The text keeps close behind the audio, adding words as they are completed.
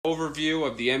overview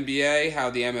of the NBA, how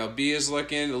the MLB is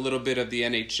looking, a little bit of the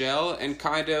NHL, and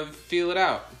kind of feel it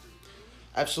out.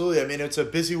 Absolutely. I mean, it's a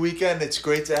busy weekend. It's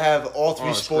great to have all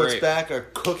three sports Great. back. Are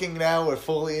cooking now. We're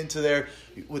fully into their.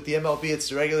 With the MLB, it's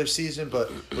the regular season,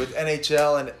 but with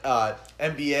NHL and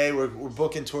NBA, we're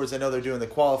booking towards. I know they're doing the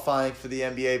qualifying for the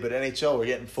NBA, but NHL, we're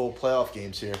getting full playoff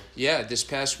games here. Yeah, this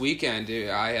past weekend,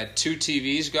 I had two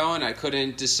TVs going. I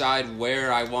couldn't decide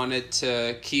where I wanted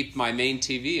to keep my main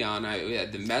TV on.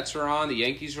 The Mets were on, the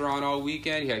Yankees were on all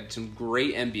weekend. You had some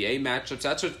great NBA matchups.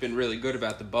 That's what's been really good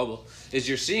about the bubble, is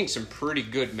you're seeing some pretty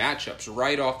good matchups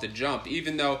right off the jump,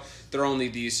 even though they're only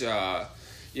these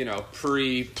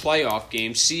pre-playoff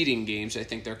games, seeding games, I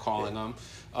think they're calling them.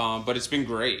 But it's been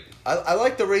great. I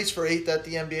like the race for 8 that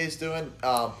the NBA is doing,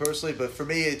 personally, but for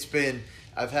me,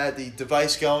 I've had the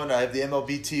device going. I have the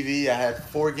MLB TV. I have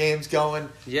 4 games going.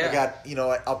 Yeah. I got,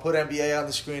 I'll put NBA on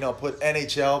the screen. I'll put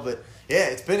NHL, but yeah,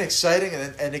 it's been exciting,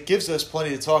 and it gives us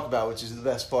plenty to talk about, which is the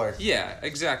best part. Yeah,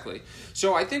 exactly.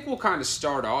 So I think we'll kind of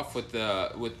start off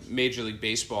with Major League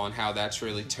Baseball and how that's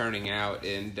really turning out.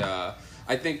 And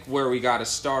I think where we got to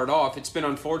start off, it's been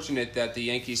unfortunate that the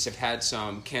Yankees have had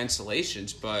some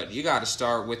cancellations, but you got to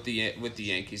start with the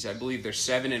Yankees. I believe they're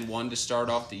 7-1 to start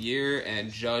off the year,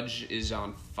 and Judge is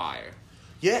on fire.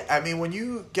 Yeah, I mean, when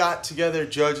you got together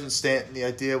Judge and Stanton, the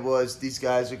idea was these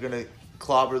guys are going to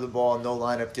clobber the ball and no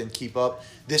lineup can keep up.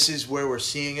 This is where we're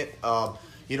seeing it.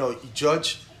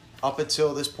 Judge, up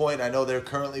until this point, I know they're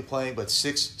currently playing, but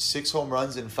six home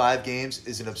runs in 5 games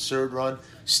is an absurd run.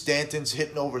 Stanton's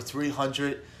hitting over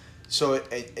 300. So,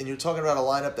 and you're talking about a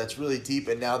lineup that's really deep,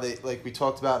 and now they, like we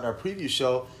talked about in our preview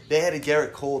show, they added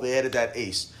Garrett Cole, they added that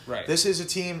ace. Right. This is a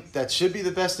team that should be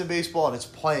the best in baseball, and it's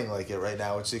playing like it right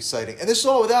now. It's exciting. And this is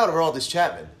all without Aroldis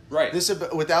Chapman. Right. This is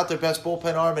without their best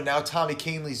bullpen arm, and now Tommy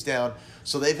Kahnle's down.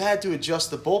 So they've had to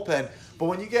adjust the bullpen. But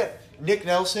when you get Nick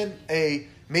Nelson, a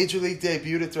Major League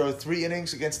debut, to throw 3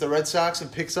 innings against the Red Sox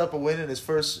and picks up a win in his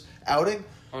first outing,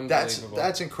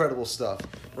 that's incredible stuff.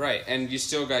 Right, and you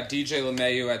still got DJ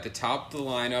LeMahieu at the top of the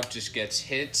lineup, just gets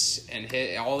hits and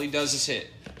hit. All he does is hit.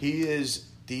 He is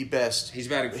the best. He's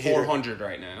batting 400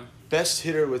 right now. Best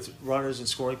hitter with runners in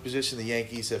scoring position the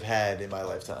Yankees have had in my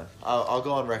lifetime. I'll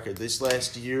go on record. This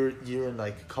last year and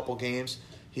like a couple games,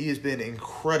 he has been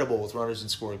incredible with runners in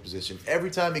scoring position.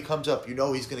 Every time he comes up, he's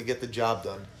going to get the job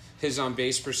done. His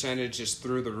on-base percentage is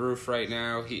through the roof right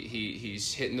now.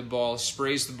 He's hitting the ball,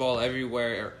 sprays the ball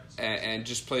everywhere, and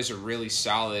just plays a really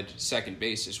solid second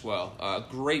base as well.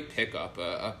 Great pickup,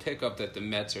 a pickup that the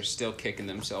Mets are still kicking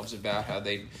themselves about, how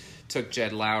they took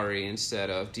Jed Lowry instead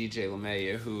of DJ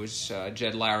LeMahieu,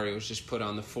 Jed Lowry was just put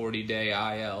on the 40-day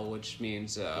IL, which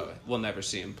means we'll never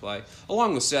see him play.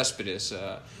 Along with Cespedes,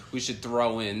 we should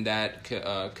throw in that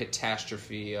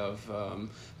catastrophe of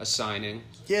a signing.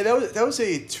 Yeah, that was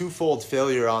a twofold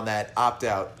failure on that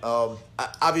opt-out.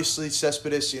 Obviously,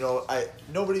 Cespedes,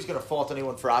 nobody's going to fault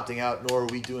anyone for opting out, nor are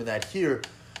we doing that here.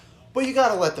 But you got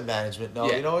to let the management know.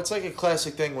 Yeah. It's like a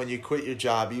classic thing when you quit your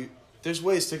job. There's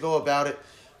ways to go about it.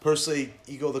 Personally,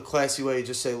 you go the classy way. You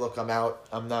just say, look, I'm out.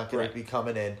 I'm not going to be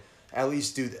coming in. At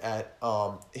least do that.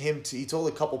 He told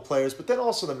a couple players, but then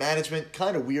also the management,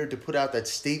 kind of weird to put out that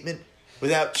statement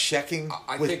without checking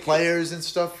with players and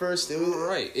stuff first.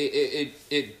 Right.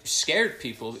 It scared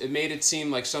people. It made it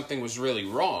seem like something was really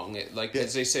wrong.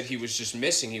 As they said, he was just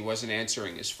missing. He wasn't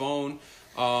answering his phone.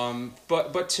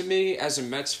 But to me, as a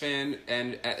Mets fan,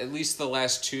 and at least the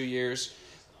last 2 years,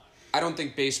 I don't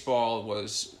think baseball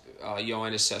was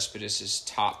Yoenis Cespedes'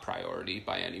 top priority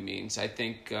by any means. I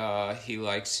think he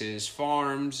likes his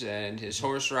farms and his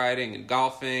horse riding and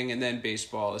golfing, and then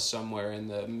baseball is somewhere in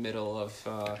the middle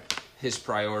of his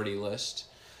priority list.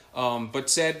 But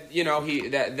said,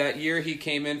 that year he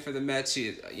came in for the Mets,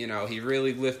 he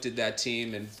really lifted that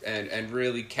team and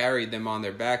really carried them on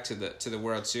their back to the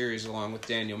World Series along with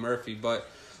Daniel Murphy. But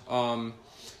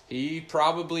he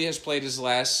probably has played his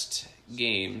last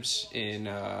games in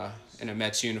a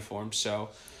Mets uniform. So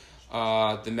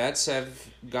the Mets have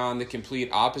gone the complete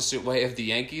opposite way of the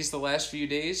Yankees the last few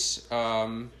days.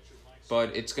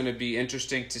 But it's going to be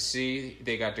interesting to see.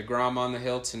 They got DeGrom on the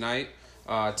hill tonight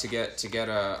to get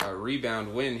a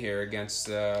rebound win here against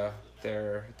their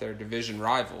division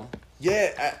rival.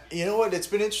 Yeah, you know what? It's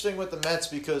been interesting with the Mets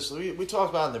because we talked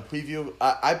about in the preview.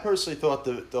 I personally thought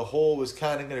the whole was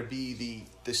kind of going to be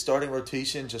the starting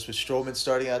rotation, just with Stroman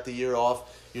starting out the year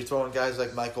off. You're throwing guys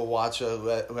like Michael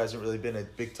Wacha, who hasn't really been a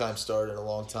big-time starter in a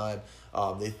long time.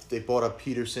 They bought up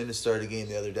Peterson to start a game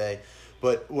the other day.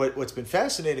 But what's been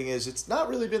fascinating is it's not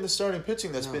really been the starting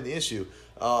pitching that's been the issue.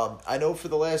 I know for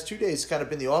the last 2 days it's kind of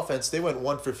been the offense. They went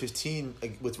 1 for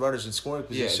 15 with runners in scoring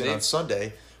position on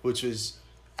Sunday, which was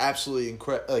absolutely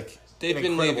They've an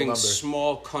been incredible leaving number.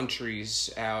 small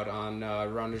countries out on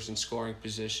runners in scoring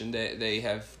position. They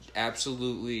have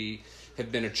absolutely have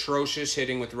been atrocious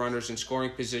hitting with runners in scoring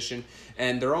position,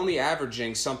 and they're only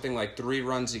averaging something like 3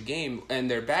 runs a game, and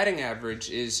their batting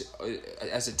average is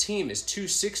as a team is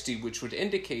 260, which would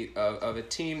indicate of a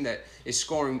team that is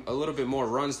scoring a little bit more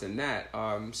runs than that.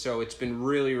 So it's been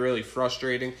really, really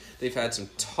frustrating. They've had some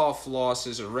tough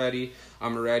losses already.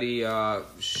 I'm already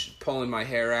pulling my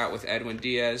hair out with Edwin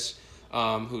Diaz,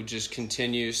 who just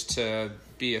continues to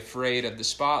be afraid of the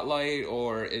spotlight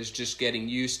or is just getting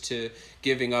used to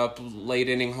giving up late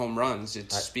inning home runs.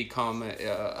 It's become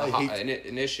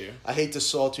an issue. I hate to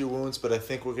salt your wounds, but I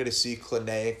think we're going to see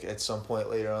Klenic at some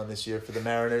point later on this year for the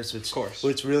Mariners,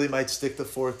 which really might stick the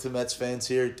fork to Mets fans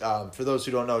here. For those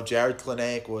who don't know, Jared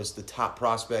Klenic was the top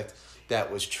prospect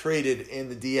that was traded in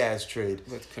the Diaz trade.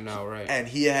 With Cano, right. And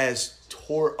he has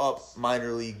tore up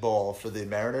minor league ball for the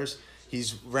Mariners.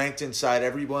 He's ranked inside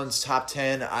everyone's top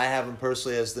 10. I have him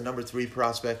personally as the number 3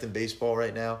 prospect in baseball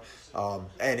right now.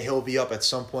 And he'll be up at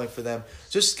some point for them.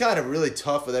 Just kind of really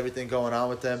tough with everything going on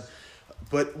with them.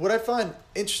 But what I find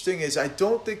interesting is I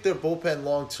don't think their bullpen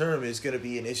long-term is going to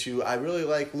be an issue. I really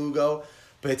like Lugo.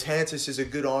 Betances is a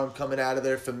good arm coming out of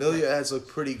there. Familia has looked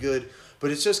pretty good.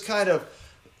 But it's just kind of...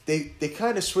 They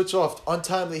kind of switch off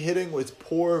untimely hitting with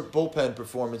poor bullpen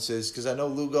performances, because I know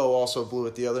Lugo also blew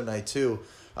it the other night too.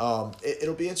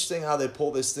 It'll be interesting how they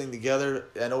pull this thing together.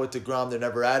 I know with DeGrom they're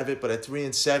never out of it, but at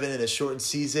 3-7 in a shortened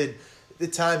season, the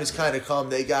time has kind of come.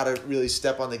 They got to really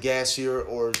step on the gas here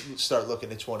or start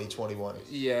looking at 2021.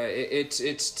 Yeah,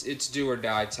 it's do or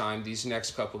die time these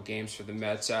next couple games for the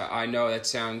Mets. I know that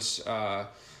sounds a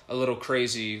little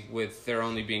crazy with there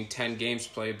only being 10 games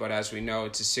played, but as we know,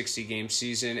 it's a 60-game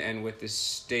season, and with the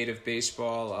state of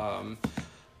baseball,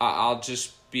 I'll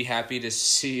just be happy to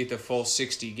see the full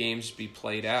 60 games be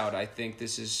played out. I think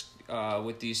this is,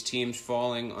 with these teams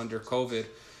falling under COVID,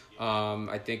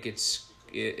 I think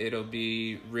it'll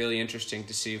be really interesting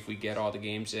to see if we get all the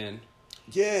games in.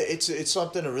 Yeah, it's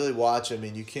something to really watch. I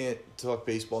mean, you can't talk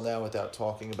baseball now without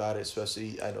talking about it,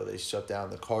 especially I know they shut down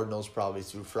the Cardinals probably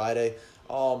through Friday.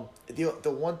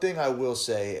 The one thing I will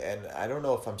say, and I don't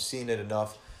know if I'm seeing it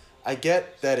enough, I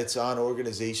get that it's on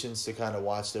organizations to kind of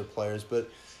watch their players, but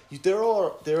there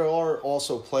are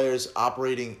also players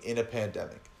operating in a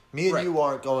pandemic. Me and you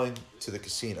aren't going to the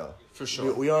casino. For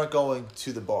sure. We aren't going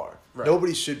to the bar. Right.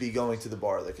 Nobody should be going to the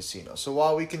bar or the casino. So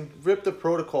while we can rip the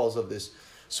protocols of this,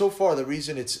 so far the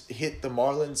reason it's hit the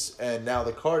Marlins and now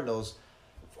the Cardinals,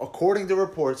 according to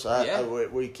reports,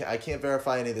 I can't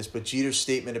verify any of this, but Jeter's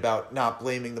statement about not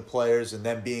blaming the players and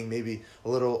them being maybe a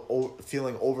little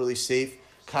feeling overly safe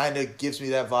kind of gives me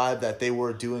that vibe that they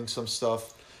were doing some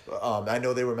stuff. I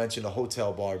know they were mentioning a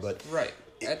hotel bar, but right.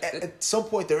 At some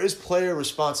point there is player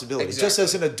responsibility. Exactly. Just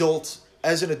as an adult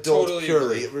Totally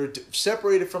purely, agree. we're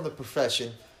separated from the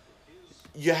profession.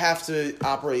 You have to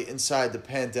operate inside the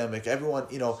pandemic. Everyone,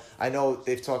 I know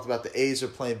they've talked about the A's are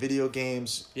playing video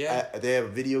games. Yeah. They have a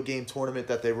video game tournament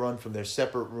that they run from their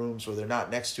separate rooms where they're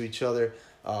not next to each other.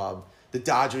 The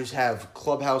Dodgers have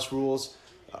clubhouse rules.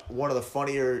 One of the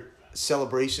funnier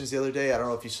celebrations the other day, I don't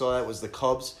know if you saw that, was the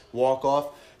Cubs walk-off.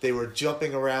 They were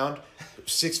jumping around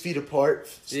 6 feet apart,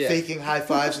 faking high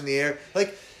fives in the air.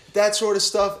 Like, that sort of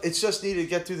stuff, it's just needed to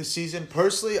get through the season.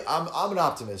 Personally, I'm an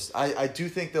optimist. I do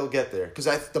think they'll get there. Because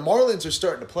the Marlins are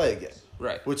starting to play again.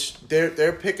 Right. Which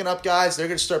they're picking up guys. They're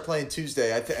going to start playing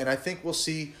Tuesday. And I think we'll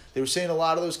see. They were saying a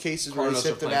lot of those cases were Cardinals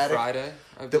asymptomatic. are playing Friday,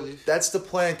 I believe. That's the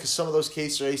plan, because some of those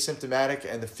cases are asymptomatic.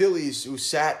 And the Phillies, who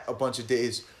sat a bunch of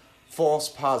days, false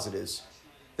positives.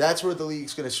 That's where the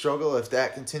league's going to struggle if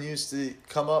that continues to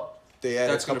come up.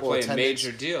 That's going to play a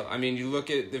major deal. I mean, you look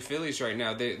at the Phillies right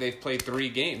now. They've played 3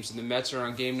 games, and the Mets are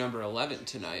on game number 11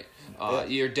 tonight.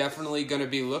 You're definitely going to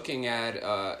be looking at,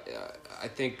 I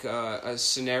think, a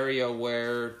scenario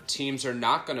where teams are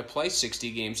not going to play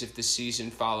 60 games if the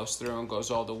season follows through and goes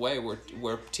all the way,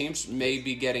 where teams may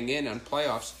be getting in on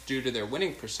playoffs due to their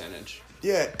winning percentage.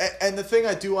 Yeah, and the thing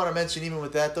I do want to mention even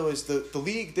with that, though, is the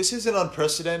league, this isn't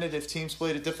unprecedented if teams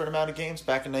played a different amount of games.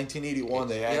 Back in 1981,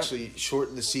 they actually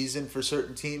shortened the season for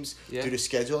certain teams due to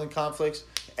scheduling conflicts.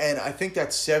 And I think that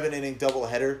 7-inning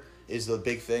doubleheader is the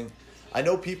big thing. I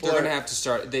know people They're going to have to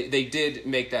start. They did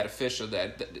make that official,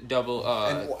 that double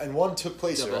and one took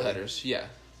place double already. headers, yeah.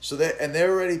 So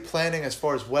they're already planning as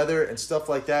far as weather and stuff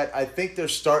like that. I think they're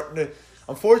starting to...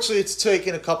 Unfortunately, it's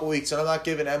taken a couple weeks, and I'm not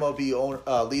giving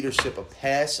MLB leadership a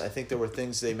pass. I think there were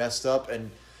things they messed up,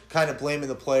 and kind of blaming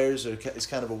the players is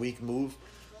kind of a weak move.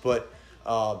 But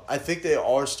I think they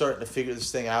are starting to figure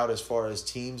this thing out as far as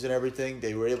teams and everything.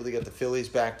 They were able to get the Phillies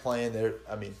back playing.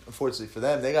 Unfortunately for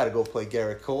them, they got to go play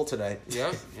Garrett Cole tonight.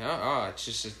 Yeah. It's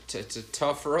just it's a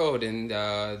tough road in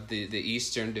the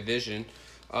Eastern Division.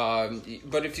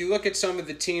 But if you look at some of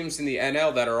the teams in the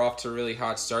NL that are off to really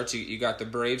hot starts, you got the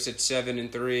Braves at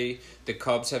 7-3. The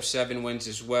Cubs have 7 wins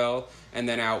as well, and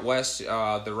then out west,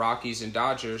 the Rockies and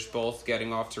Dodgers both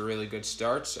getting off to really good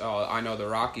starts. I know the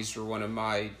Rockies were one of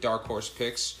my dark horse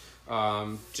picks,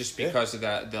 just because of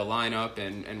the lineup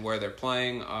and where they're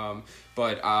playing.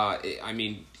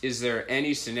 Is there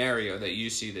any scenario that you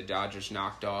see the Dodgers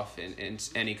knocked off in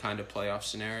any kind of playoff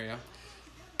scenario?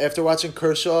 After watching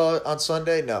Kershaw on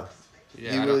Sunday, no.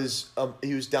 Yeah,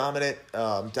 he was dominant.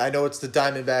 I know it's the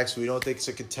Diamondbacks. We don't think it's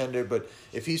a contender, but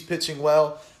if he's pitching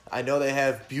well, I know they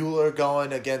have Buehler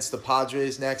going against the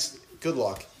Padres next. Good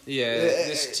luck. Yeah,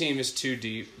 this team is too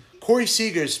deep. Corey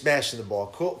Seager's smashing the ball.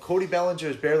 Cody Bellinger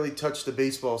has barely touched the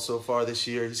baseball so far this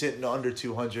year. He's hitting under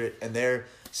 200, and they're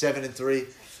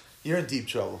 7-3. You're in deep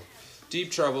trouble. Deep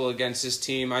trouble against this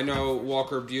team. I know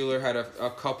Walker Buehler had a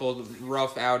couple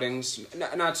rough outings.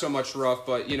 Not so much rough,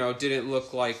 but, didn't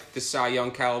look like the Cy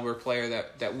Young caliber player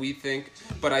that we think.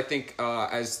 But I think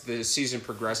as the season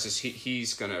progresses,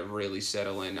 he's going to really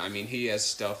settle in. I mean, he has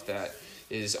stuff that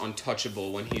is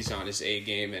untouchable when he's on his A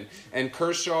game. And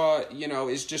Kershaw,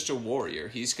 is just a warrior.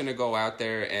 He's going to go out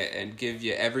there and give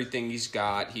you everything he's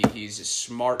got. He's a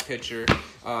smart pitcher.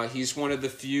 He's one of the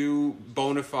few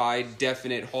bona fide,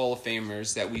 definite Hall of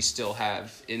Famers that we still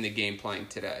have in the game playing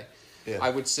today. Yeah. I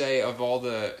would say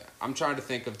I'm trying to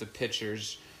think of the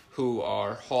pitchers who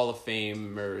are Hall of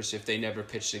Famers if they never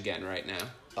pitched again right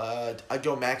now. I'd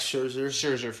go Max Scherzer.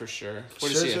 Scherzer for sure.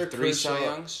 What does he have, 3 Cy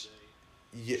Youngs?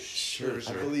 Yeah, sure.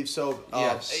 I believe so.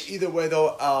 Yes. Either way,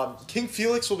 though, King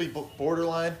Felix will be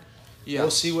borderline. Yes.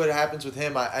 We'll see what happens with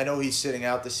him. I know he's sitting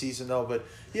out this season, though. But,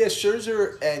 yeah,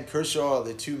 Scherzer and Kershaw are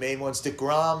the 2 main ones.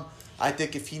 DeGrom, I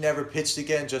think if he never pitched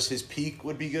again, just his peak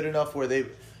would be good enough where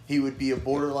he would be a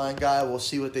borderline guy. We'll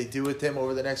see what they do with him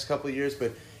over the next couple of years.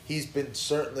 But he's been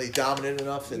certainly dominant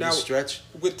enough in this stretch.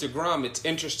 With DeGrom, it's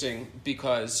interesting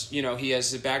because, he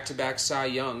has the back-to-back Cy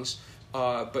Youngs.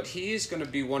 But he is going to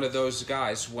be one of those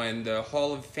guys when the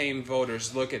Hall of Fame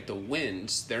voters look at the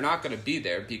wins, they're not going to be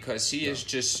there because he has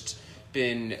just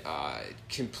been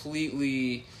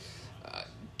completely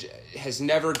has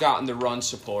never gotten the run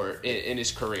support in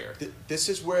his career. This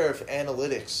is where if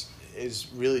analytics is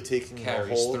really taking a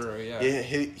hold, through, yeah.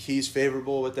 He's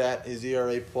favorable with that. His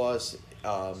ERA plus,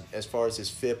 as far as his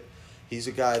FIP, he's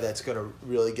a guy that's going to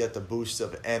really get the boost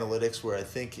of analytics. Where I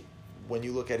think when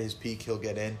you look at his peak, he'll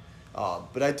get in.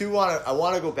 But I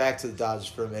want to go back to the Dodgers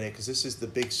for a minute because this is the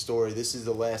big story. This is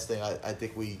the last thing I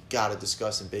think we got to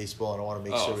discuss in baseball, and I want to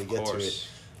make sure we get to it.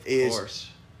 Is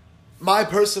my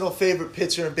personal favorite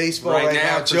pitcher in baseball right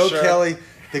now, Joe Kelly,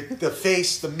 the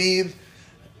face, the meme,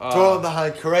 throwing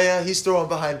behind Correa. He's throwing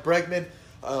behind Bregman.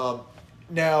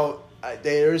 Now,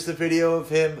 there's the video of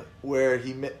him where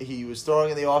he was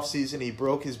throwing in the offseason. He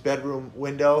broke his bedroom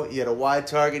window. He had a wide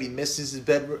target. He misses his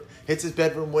bedroom, hits his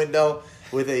bedroom window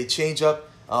with a changeup.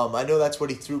 I know that's what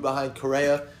he threw behind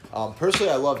Correa.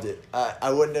 Personally, I loved it.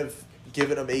 I wouldn't have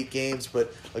given him 8 games,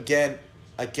 but again,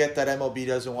 I get that MLB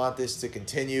doesn't want this to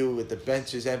continue with the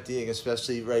benches emptying,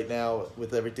 especially right now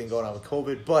with everything going on with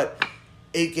COVID. But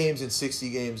 8 games in 60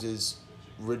 games is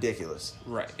ridiculous.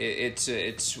 Right.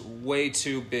 It's way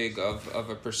too big of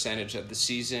a percentage of the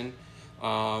season.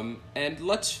 And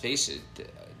let's face it,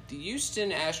 the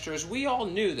Houston Astros, we all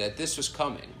knew that this was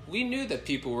coming. We knew that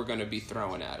people were going to be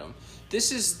throwing at them.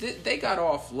 They got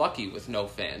off lucky with no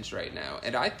fans right now.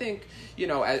 And I think,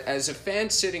 as a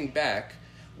fan sitting back,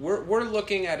 we're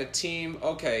looking at a team,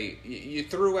 okay, you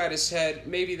threw at his head,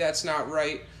 maybe that's not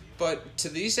right. But to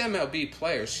these MLB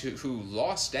players who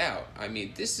lost out, I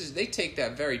mean, they take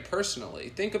that very personally.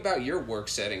 Think about your work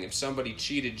setting. If somebody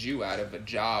cheated you out of a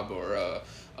job or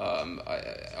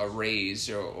a raise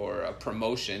or a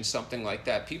promotion, something like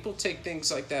that, people take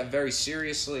things like that very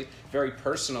seriously, very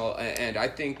personal. And I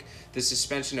think the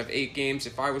suspension of 8 games,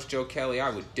 if I was Joe Kelly, I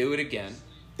would do it again.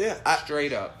 Yeah,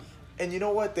 straight up. And you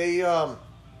know what? They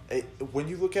when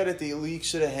you look at it, the league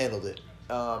should have handled it.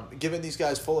 Giving these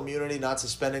guys full immunity, not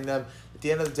suspending them. At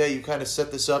the end of the day, you kind of set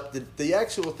this up. The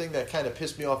actual thing that kind of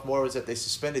pissed me off more was that they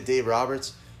suspended Dave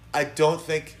Roberts. I don't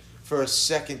think for a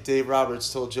second Dave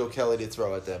Roberts told Joe Kelly to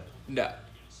throw at them. No.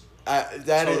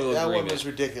 That one was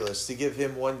ridiculous. To give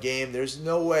him 1 game, there's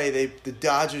no way the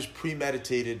Dodgers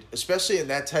premeditated, especially in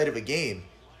that tight of a game,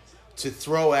 to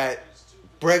throw at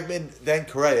Bregman, then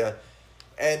Correa.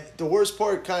 And the worst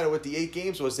part kind of with the 8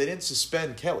 games was they didn't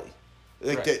suspend Kelly.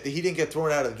 Like he didn't get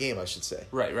thrown out of the game, I should say.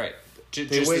 Right. Just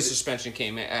the suspension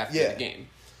came after the game.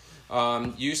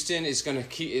 Houston is going to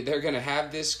keep. They're going to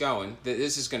have this going.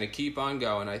 This is going to keep on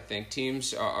going. I think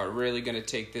teams are really going to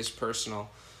take this personal.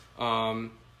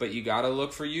 But you got to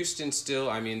look for Houston still.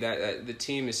 I mean that the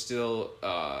team is still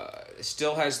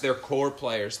has their core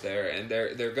players there, and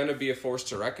they're going to be a force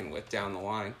to reckon with down the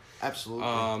line.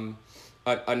 Absolutely.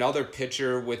 Another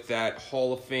pitcher with that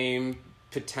Hall of Fame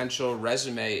potential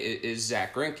resume is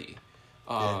Zach Greinke.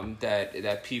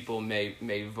 That people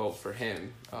may vote for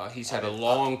him. He's had a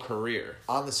long career.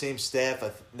 On the same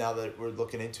staff, now that we're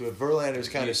looking into it, Verlander's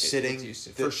kind of sitting.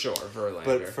 For sure, Verlander.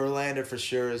 But Verlander for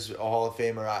sure is a Hall of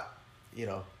Famer.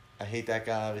 I hate that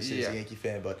guy, obviously, he's a Yankee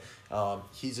fan, but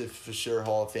he's a for sure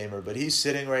Hall of Famer. But he's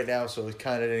sitting right now, so it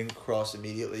kind of didn't cross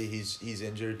immediately. He's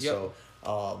injured, yep.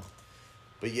 So.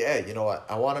 But yeah,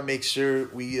 I want to make sure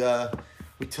we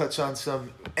touch on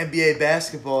some NBA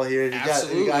basketball here.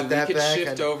 Absolutely. We got that we could back.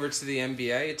 Shift over to the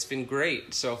NBA. It's been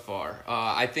great so far.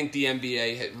 I think the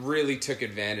NBA really took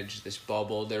advantage of this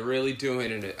bubble. They're really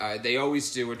doing it. They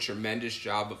always do a tremendous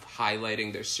job of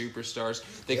highlighting their superstars.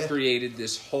 They created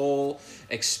this whole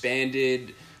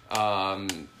expanded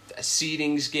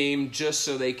seedings game just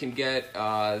so they can get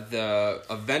the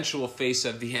eventual face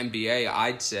of the NBA,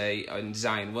 I'd say,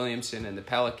 Zion Williamson and the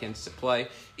Pelicans to play.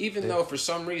 Even though for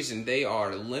some reason they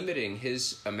are limiting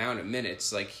his amount of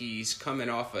minutes, like he's coming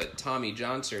off a Tommy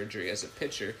John surgery as a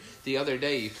pitcher. The other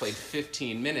day he played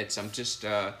 15 minutes. I'm just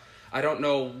I don't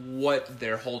know what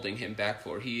they're holding him back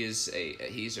for. He's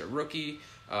a rookie.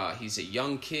 He's a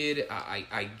young kid.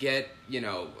 I get,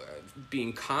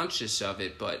 being conscious of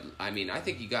it, but I mean, I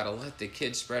think you got to let the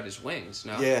kid spread his wings.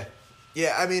 No.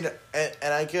 Yeah. I mean,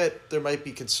 and I get there might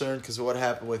be concern because of what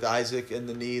happened with Isaac in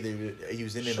the knee. He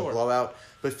was in a blowout,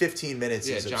 but 15 minutes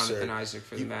is absurd. Jonathan Isaac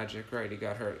for the Magic, right? He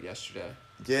got hurt yesterday.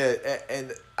 Yeah,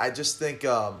 and I just think,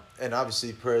 and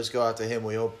obviously prayers go out to him.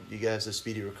 We hope you guys have a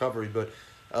speedy recovery. But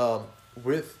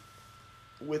with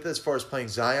as far as playing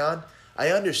Zion,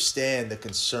 I understand the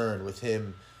concern with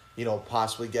him,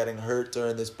 possibly getting hurt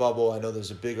during this bubble. I know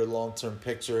there's a bigger long-term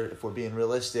picture. If we're being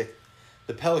realistic,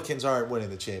 the Pelicans aren't winning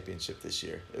the championship this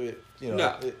year.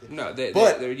 No,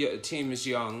 their team is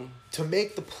young. To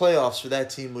make the playoffs for that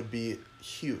team would be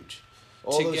huge.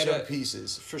 All those young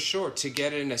pieces. For sure. To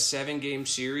get in a 7-game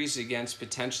series against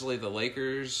potentially the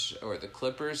Lakers or the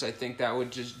Clippers, I think that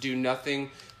would just do nothing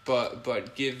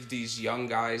but give these young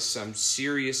guys some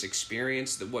serious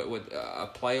experience, what would a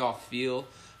playoff feel.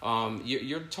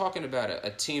 You're talking about a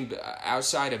team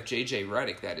outside of J.J.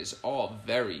 Redick that is all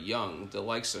very young. The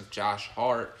likes of Josh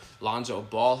Hart, Lonzo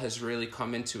Ball has really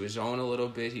come into his own a little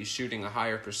bit. He's shooting a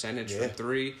higher percentage from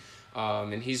three,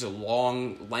 and he's a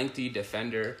long, lengthy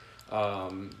defender.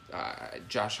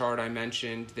 Josh Hart, I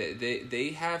mentioned,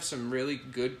 they have some really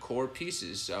good core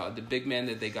pieces. The big man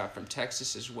that they got from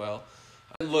Texas as well.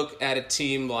 I look at a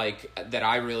team that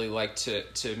I really like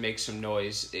to make some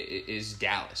noise is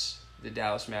Dallas. The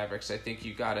Dallas Mavericks. I think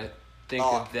you got to think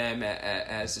of them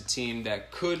as a team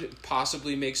that could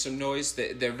possibly make some noise.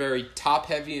 They're very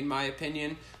top-heavy in my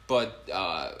opinion, but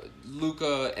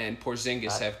Luka and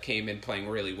Porzingis have came in playing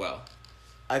really well.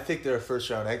 I think they're a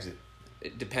first-round exit.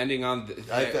 Depending on...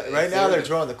 right now they're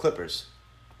drawing the Clippers.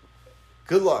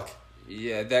 Good luck.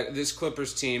 Yeah, this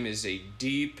Clippers team is a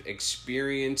deep,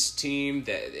 experienced team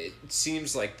that it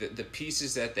seems like the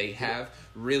pieces that they have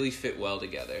really fit well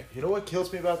together. You know what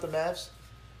kills me about the Mavs?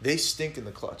 They stink in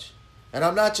the clutch. And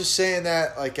I'm not just saying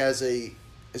that as a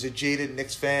jaded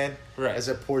Knicks fan, right, as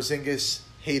a Porzingis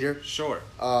hater. Sure.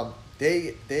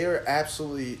 They are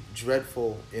absolutely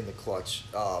dreadful in the clutch.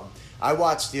 I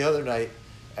watched the other night,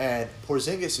 and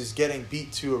Porzingis is getting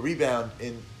beat to a rebound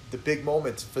in the big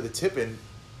moment for the tip-in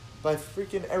by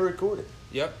freaking Eric Gordon.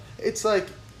 Yep. It's like,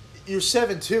 you're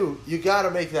 7-2, you got to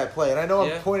make that play. And I know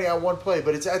I'm pointing out one play,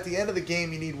 but it's at the end of the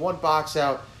game, you need one box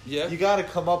out. Yeah. You got to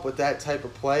come up with that type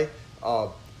of play.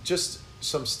 Just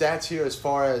some stats here as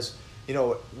far as,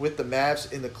 with the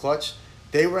Mavs in the clutch.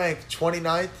 They rank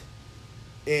 29th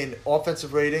in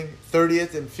offensive rating,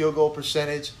 30th in field goal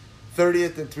percentage,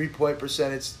 30th in three-point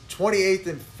percentage, 28th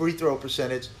in free throw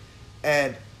percentage,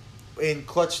 and in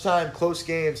clutch time, close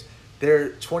games,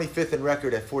 they're 25th in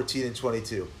record at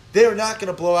 14-22. They're not going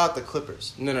to blow out the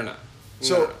Clippers. No.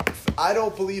 So I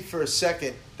don't believe for a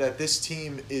second that this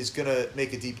team is going to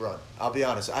make a deep run. I'll be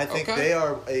honest. I think they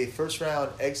are a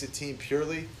first-round exit team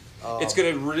purely. It's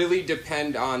going to really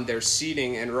depend on their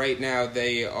seeding, and right now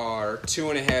they are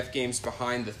 2.5 games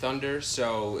behind the Thunder.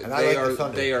 So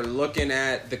they are looking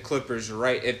at the Clippers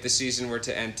right if the season were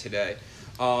to end today.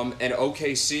 And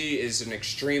OKC is an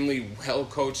extremely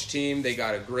well-coached team. They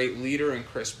got a great leader in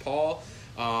Chris Paul.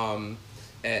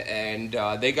 And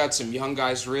they got some young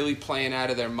guys really playing out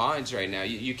of their minds right now.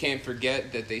 You can't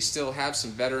forget that they still have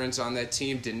some veterans on that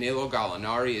team. Danilo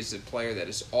Gallinari is a player that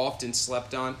is often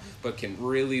slept on but can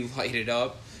really light it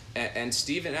up. And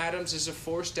Steven Adams is a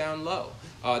force down low.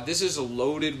 This is a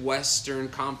loaded Western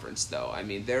Conference, though. I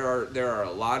mean, there are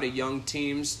a lot of young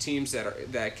teams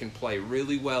that can play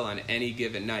really well on any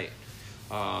given night.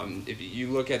 If you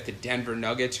look at the Denver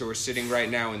Nuggets, who are sitting right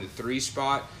now in the 3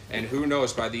 spot, and who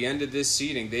knows, by the end of this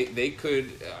seeding, they could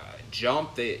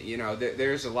jump.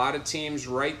 There's a lot of teams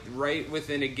right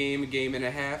within a game and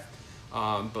a half.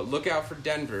 But look out for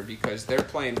Denver, because they're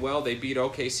playing well. They beat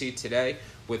OKC today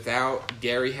without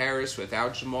Gary Harris,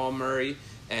 without Jamal Murray,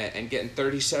 and getting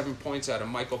 37 points out of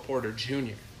Michael Porter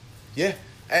Jr. Yeah.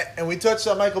 And we touched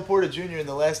on Michael Porter Jr. in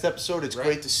the last episode. It's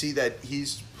great to see that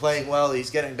he's playing well. He's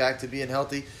getting back to being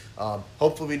healthy.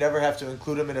 Hopefully we never have to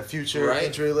include him in a future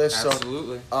injury list.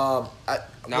 Absolutely. So,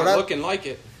 Not looking like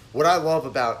it. What I love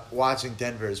about watching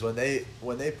Denver is when they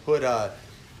put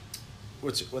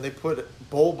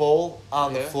Bol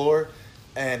on the floor,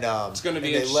 and it's going to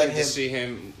be interesting to see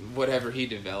him, whatever he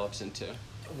develops into.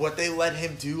 What they let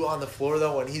him do on the floor,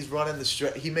 though, when he's running the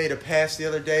stretch, he made a pass the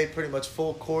other day, pretty much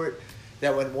full court,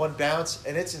 that went one bounce,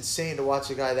 and it's insane to watch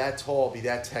a guy that tall be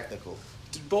that technical.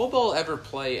 Did Bol ever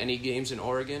play any games in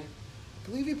Oregon? I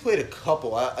believe he played a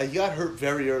couple. He got hurt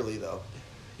very early, though.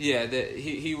 Yeah,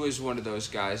 he was one of those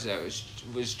guys that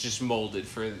was just molded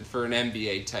for an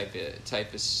NBA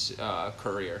type of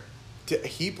career.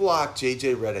 He blocked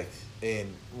J.J. Redick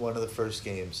in one of the first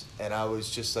games, and I was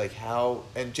just like, how?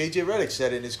 And J.J. Redick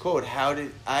said in his quote,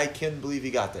 I can't believe he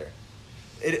got there.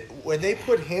 When they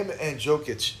put him and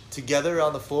Jokic together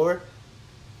on the floor,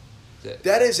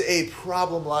 that is a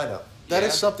problem lineup. That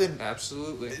is something.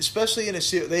 Absolutely. Especially in a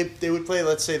series. They would play,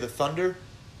 let's say, the Thunder.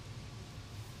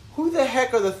 Who the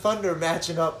heck are the Thunder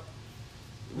matching up?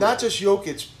 Not just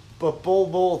Jokic, but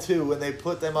Bol too, when they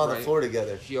put them on the floor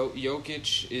together.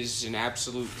 Jokic is an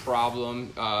absolute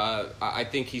problem. I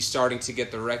think he's starting to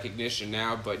get the recognition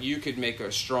now, but you could make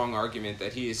a strong argument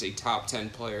that he is a top 10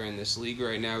 player in this league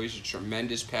right now. He's a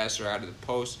tremendous passer out of the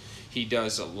post. He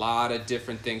does a lot of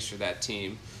different things for that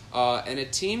team. And a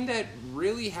team that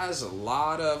really has a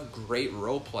lot of great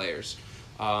role players.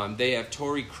 They have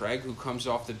Torrey Craig, who comes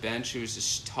off the bench, who is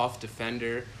a tough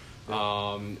defender.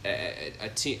 A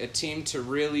team to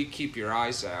really keep your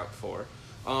eyes out for.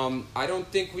 I don't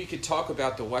think we could talk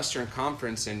about the Western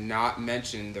Conference and not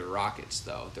mention the Rockets,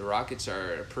 though. The Rockets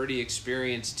are a pretty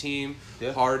experienced team.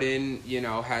 Yeah. Harden,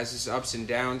 has his ups and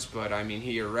downs, but I mean,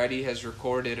 he already has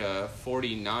recorded a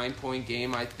 49-point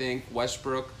game, I think.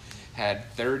 Westbrook had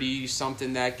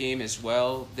 30-something that game as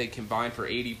well. They combined for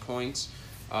 80 points.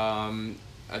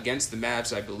 Against the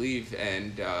Mavs, I believe,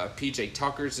 and P.J.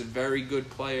 Tucker's a very good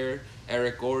player.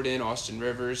 Eric Gordon, Austin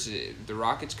Rivers. The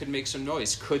Rockets could make some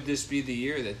noise. Could this be the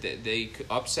year that they could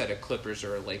upset a Clippers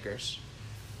or a Lakers?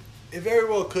 It very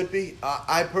well could be.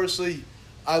 I've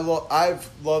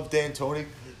loved D'Antoni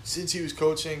since he was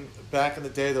coaching back in the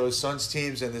day, those Suns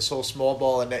teams and this whole small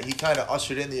ball, and that he kind of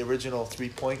ushered in the original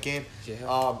 3-point game.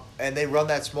 Yeah. And they run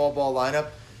that small ball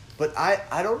lineup. But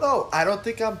I don't know. I don't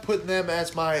think I'm putting them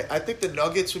as my... I think the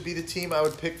Nuggets would be the team I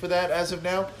would pick for that as of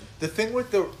now. The thing with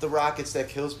the Rockets that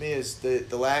kills me is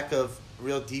the lack of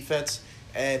real defense.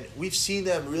 And we've seen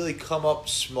them really come up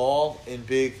small in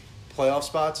big playoff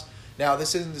spots. Now,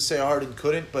 this isn't to say Harden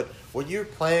couldn't, but when you're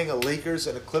playing a Lakers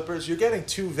and a Clippers, you're getting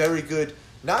two very good,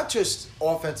 not just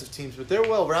offensive teams, but they're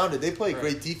well-rounded. They play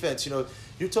great defense.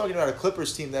 You're talking about a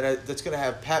Clippers team that's going to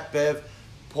have Pat Bev,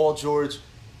 Paul George,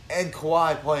 and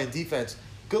Kawhi playing defense.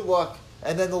 Good luck.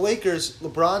 And then the Lakers,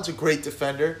 LeBron's a great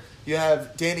defender. You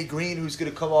have Danny Green, who's going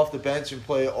to come off the bench and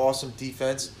play awesome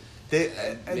defense. Maybe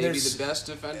the best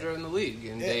defender in the league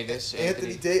in Davis.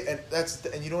 Anthony Davis,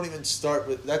 and you don't even start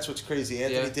with. That's what's crazy.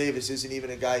 Anthony Davis isn't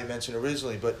even a guy you mentioned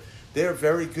originally, but they're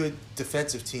very good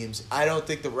defensive teams. I don't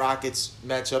think the Rockets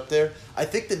match up there. I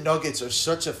think the Nuggets are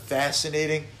such a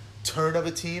fascinating turn of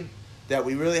a team that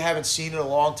we really haven't seen in a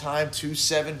long time. 2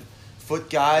 7-foot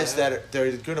guys that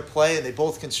they're going to play, and they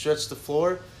both can stretch the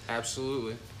floor.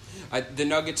 Absolutely. The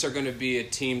Nuggets are going to be a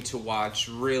team to watch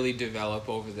really develop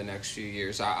over the next few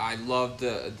years. I love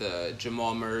the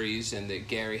Jamal Murrays and the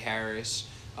Gary Harris.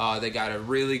 They got a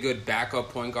really good backup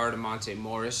point guard, Monte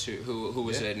Morris, who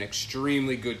was an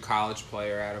extremely good college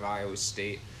player out of Iowa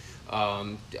State.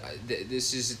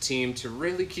 This is a team to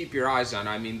really keep your eyes on.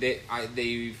 I mean,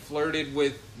 they flirted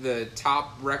with the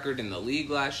top record in the league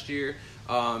last year.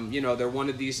 They're one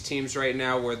of these teams right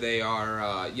now where they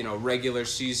are, regular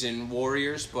season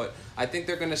warriors, but I think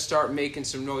they're going to start making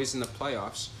some noise in the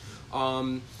playoffs.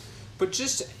 But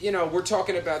just, we're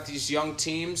talking about these young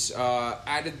teams.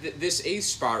 Out of this eighth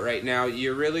spot right now,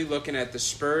 you're really looking at the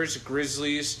Spurs,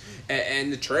 Grizzlies,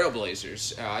 and the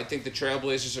Trailblazers. I think the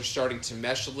Trailblazers are starting to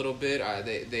mesh a little bit.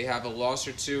 They have a loss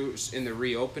or two in the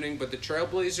reopening, but the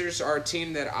Trailblazers are a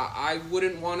team that I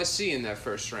wouldn't want to see in that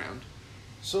first round.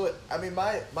 So, I mean,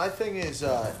 my thing is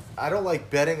I don't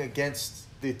like betting against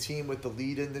the team with the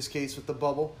lead in this case with the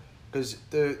bubble. Because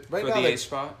right now, the eighth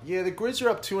spot? Yeah, the Grizz are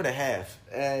up 2.5.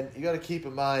 And you got to keep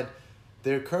in mind,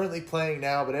 they're currently playing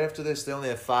now, but after this, they only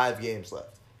have 5 games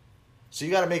left. So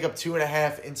you got to make up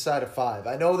 2.5 inside of 5.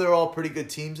 I know they're all pretty good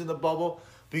teams in the bubble,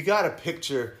 but you got to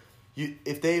picture,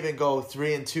 if they even go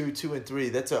 3-2, 2-3,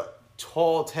 that's a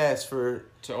tall task to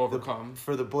overcome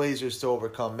for the Blazers to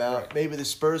overcome. Now, right. Maybe the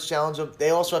Spurs challenge them.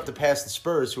 They also have to pass the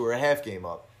Spurs, who are a half game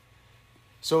up.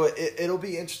 So it'll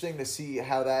be interesting to see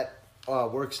how that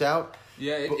works out.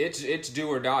 Yeah, it's do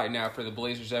or die now for the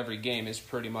Blazers. Every game is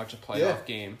pretty much a playoff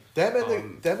game. Them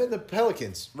and the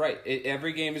Pelicans. Right.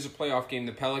 Every game is a playoff game.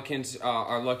 The Pelicans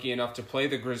are lucky enough to play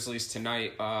the Grizzlies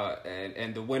tonight,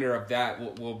 and the winner of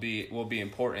that will be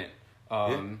important.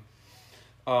 But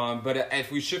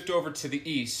if we shift over to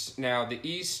the East, now the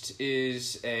East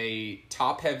is a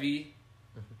top-heavy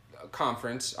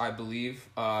conference, I believe.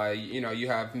 You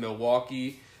have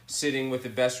Milwaukee sitting with the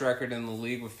best record in the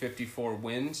league with 54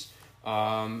 wins.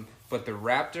 But the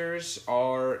Raptors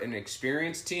are an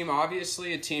experienced team,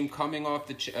 obviously, a team coming off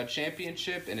the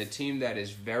championship, and a team that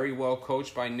is very well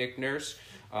coached by Nick Nurse.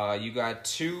 You got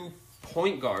 2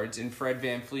 point guards in Fred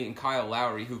VanVleet and Kyle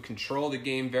Lowry who control the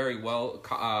game very well.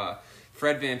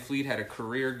 Fred VanVleet had a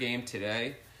career game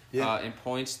today. In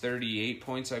points, 38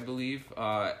 points, I believe.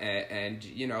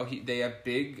 They have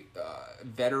big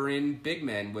veteran big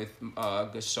men with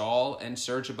Gasol and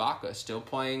Serge Ibaka still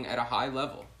playing at a high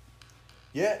level.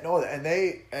 Yeah, no, and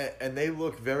they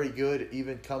look very good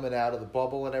even coming out of the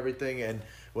bubble and everything. And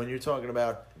when you're talking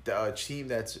about a team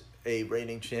that's a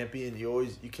reigning champion,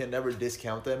 you can never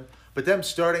discount them. But them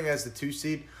starting as the 2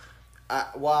 seed,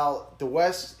 while the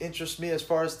West interests me as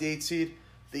far as the 8 seed,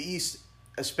 the East,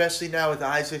 especially now with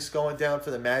Isaacs going down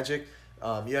for the Magic,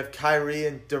 you have Kyrie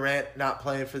and Durant not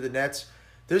playing for the Nets.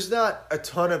 There's not a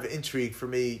ton of intrigue for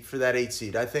me for that 8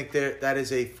 seed. I think that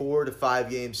is a 4 to 5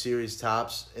 game series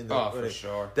tops. For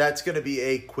sure. That's going to be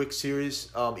a quick series.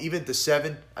 Even the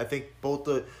 7, I think both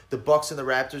the Bucks and the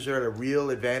Raptors are at a real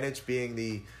advantage, being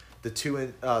the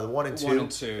 1 and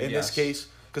 2 in this case.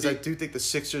 Because I do think the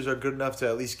Sixers are good enough to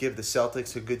at least give the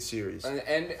Celtics a good series.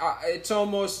 And it's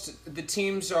almost, the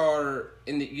teams are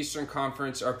in the Eastern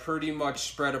Conference are pretty much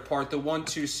spread apart. The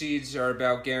 1-2 seeds are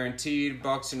about guaranteed,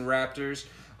 Bucks and Raptors.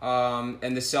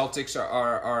 And the Celtics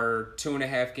are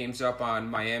 2.5 games up on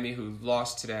Miami, who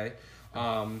lost today.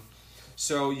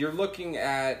 So you're looking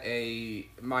at a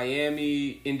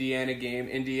Miami-Indiana game.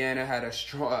 Indiana had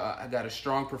got a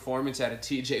strong performance out of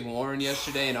T.J. Warren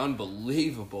yesterday, an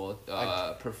unbelievable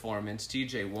performance.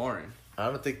 T.J. Warren. I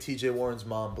don't think T.J. Warren's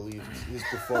mom believed his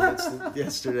performance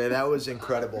yesterday. That was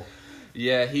incredible.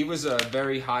 Yeah, he was a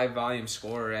very high-volume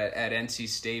scorer at NC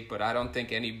State, but I don't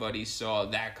think anybody saw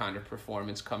that kind of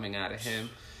performance coming out of him.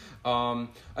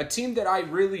 A team that I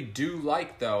really do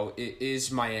like, though, is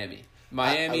Miami.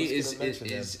 Miami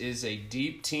is a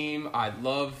deep team. I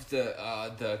love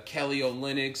the Kelly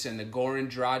Olynyk's and the Goran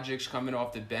Dragic coming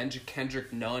off the bench.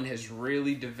 Kendrick Nunn has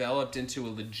really developed into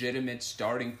a legitimate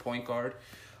starting point guard.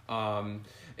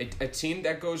 A team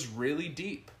that goes really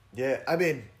deep. Yeah, I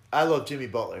mean, I love Jimmy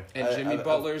Butler. And Jimmy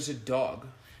Butler's a dog.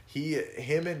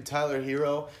 Him and Tyler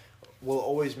Hero will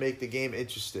always make the game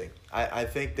interesting. I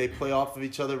think they play off of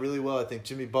each other really well. I think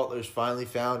Jimmy Butler's finally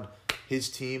found his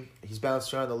team. He's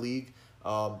bounced around the league.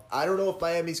 I don't know if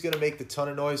Miami's going to make the ton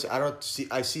of noise.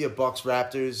 I see a Bucks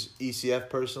Raptors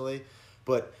ECF personally,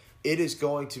 but it is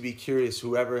going to be curious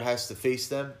whoever has to face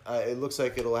them. It looks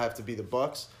like it'll have to be the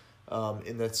Bucks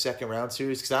in that second round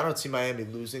series, because I don't see Miami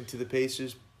losing to the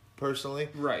Pacers personally.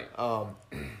 Right.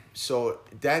 So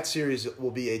that series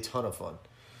will be a ton of fun.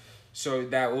 So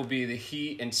that will be the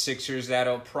Heat and Sixers.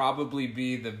 That'll probably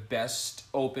be the best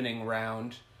opening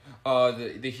round.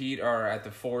 The Heat are at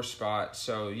the 4 spot,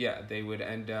 so yeah, they would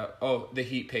end up. Oh, the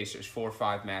Heat Pacers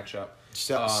 4-5 matchup.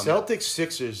 Celtics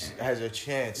Sixers has a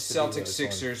chance. Celtics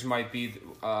Sixers might be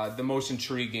the most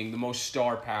intriguing, the most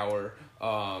star power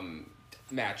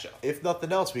matchup. If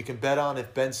nothing else, we can bet on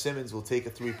if Ben Simmons will take a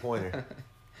 3-pointer.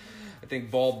 I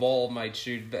think Ball might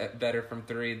shoot better from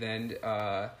 3 than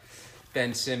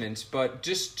Ben Simmons. But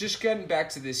just getting back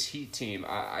to this Heat team,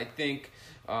 I think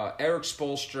Eric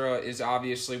Spoelstra is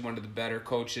obviously one of the better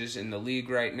coaches in the league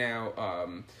right now.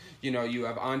 You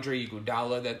have Andre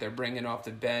Iguodala that they're bringing off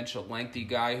the bench, a lengthy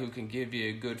guy who can give you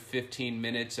a good 15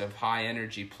 minutes of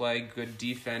high-energy play, good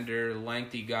defender,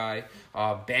 lengthy guy.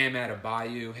 Bam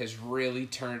Adebayo has really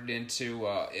turned into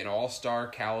an all-star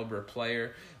caliber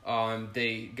player.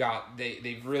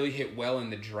 They've really hit well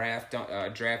in the draft,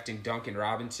 drafting Duncan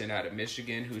Robinson out of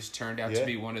Michigan, who's turned out to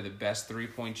be one of the best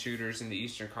 3-point shooters in the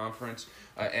Eastern Conference.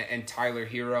 And Tyler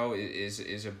Hero is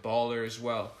a baller as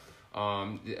well.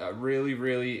 A really,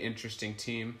 really interesting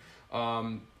team.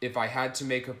 If I had to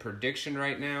make a prediction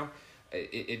right now,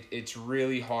 it's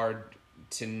really hard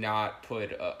to not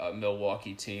put a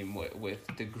Milwaukee team with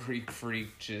the Greek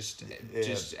Freak just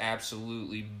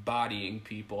absolutely bodying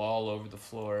people all over the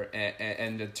floor,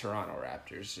 and the Toronto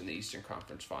Raptors in the Eastern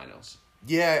Conference Finals.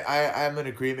 Yeah, I'm in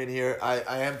agreement here. I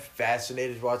am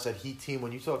fascinated to watch that Heat team.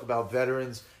 When you talk about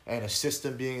veterans and a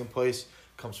system being in place,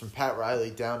 comes from Pat Riley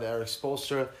down to Eric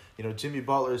Spoelstra. Jimmy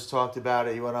Butler has talked about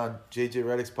it. He went on JJ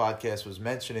Redick's podcast, was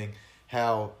mentioning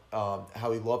how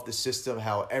he loved the system,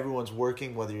 how everyone's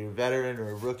working, whether you're a veteran or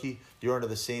a rookie, you're under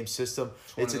the same system.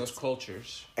 It's one of those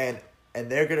cultures. And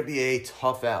they're going to be a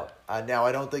tough out. Now,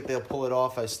 I don't think they'll pull it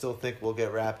off. I still think we'll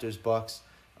get Raptors, Bucks.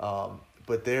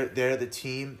 But they're the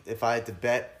team. If I had to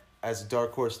bet as a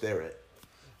dark horse, they're it.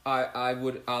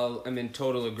 I'm in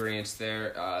total agreement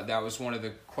there. That was one of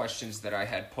the questions that I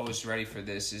had posed ready for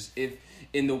this, is if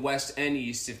in the West and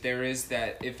East, if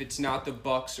it's not the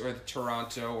Bucks or the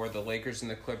Toronto or the Lakers and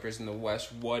the Clippers in the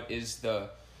West, what is the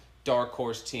dark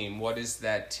horse team? What is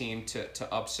that team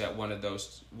to upset one of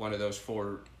those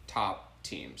 4 top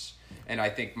teams? And I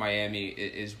think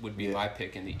Miami would be my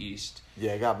pick in the East.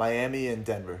 Yeah, I got Miami and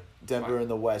Denver. Denver in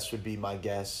the West would be my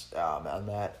guess on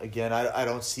that. Again, I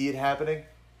don't see it happening.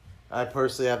 I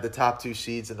personally have the top 2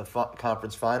 seeds in the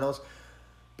conference finals.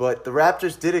 But the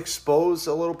Raptors did expose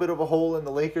a little bit of a hole in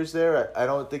the Lakers there. I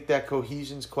don't think that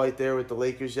cohesion's quite there with the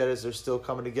Lakers yet, as they're still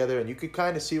coming together. And you could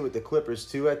kind of see it with the Clippers,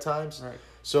 too, at times. Right.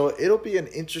 So it'll be an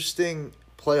interesting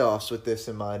playoffs with this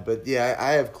in mind. But, yeah,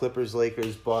 I have Clippers,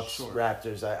 Lakers, Bucks,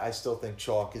 Raptors. I still think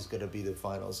chalk is going to be the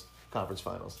conference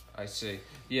finals. I see.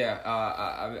 Yeah,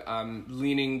 I'm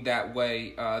leaning that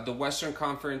way. The Western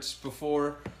Conference,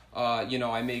 before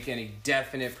I make any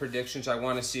definite predictions, I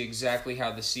want to see exactly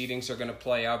how the seedings are going to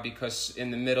play out, because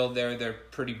in the middle there, they're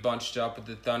pretty bunched up with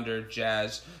the Thunder,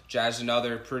 Jazz,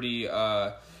 another pretty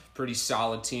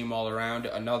solid team all around,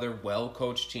 another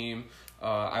well-coached team.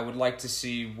 I would like to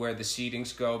see where the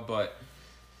seedings go, but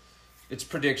it's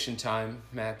prediction time,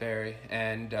 Matt Barry,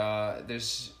 and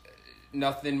there's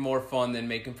nothing more fun than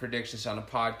making predictions on a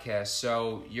podcast.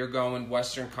 So you're going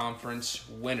Western Conference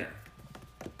winner.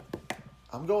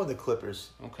 I'm going the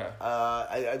Clippers. Okay.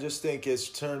 I just think in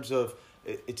terms of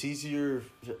it's easier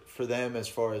for them as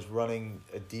far as running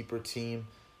a deeper team.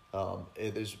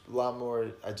 There's a lot more.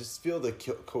 I just feel the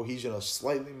cohesion is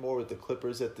slightly more with the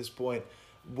Clippers at this point.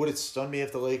 Would it stun me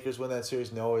if the Lakers win that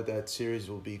series? No, that series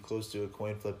will be close to a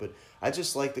coin flip. But I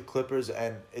just like the Clippers,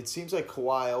 and it seems like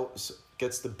Kawhi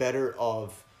gets the better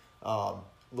of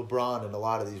LeBron in a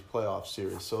lot of these playoff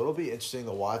series. So it'll be interesting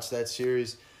to watch that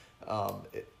series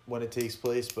when it takes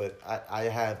place. But I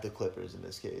have the Clippers in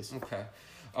this case. Okay.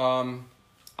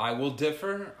 I will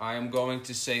differ. I am going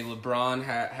to say LeBron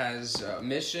has a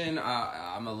mission.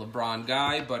 I'm a LeBron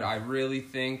guy, but I really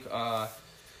think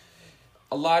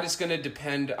a lot is going to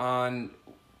depend on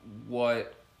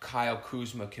what Kyle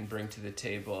Kuzma can bring to the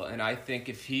table. And I think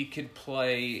if he could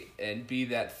play and be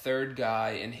that third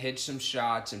guy and hit some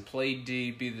shots and play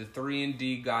D, be the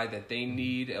 3-and-D guy that they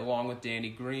need along with Danny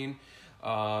Green,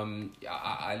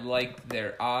 I like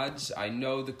their odds. I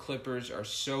know the Clippers are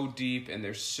so deep and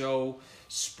they're so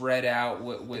spread out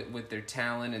with their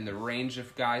talent and the range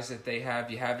of guys that they have.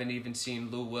 You haven't even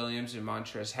seen Lou Williams and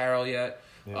Montrezl Harrell yet.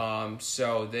 Yeah.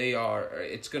 So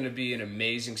it's going to be an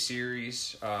amazing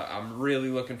series. I'm really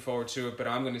looking forward to it, but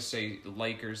I'm going to say the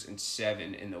Lakers in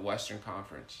 7 in the Western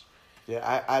Conference.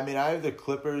 Yeah, I mean, I have the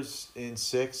Clippers in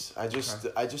 6. I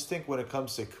just think when it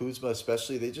comes to Kuzma,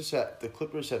 especially, the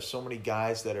Clippers have so many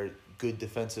guys that are good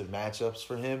defensive matchups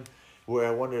for him, where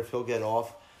I wonder if he'll get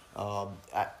off.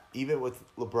 Even with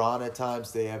LeBron at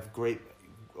times, they have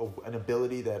an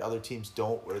ability that other teams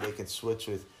don't, where they can switch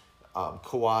with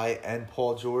Kawhi and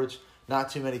Paul George. Not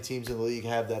too many teams in the league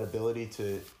have that ability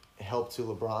to help to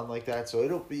LeBron like that. So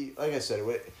it'll be, like I said,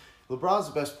 LeBron's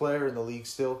the best player in the league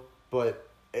still, but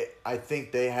I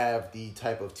think they have the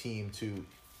type of team to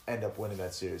end up winning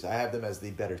that series. I have them as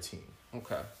the better team.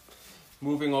 Okay.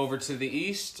 Moving over to the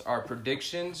East, our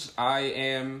predictions. I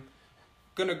am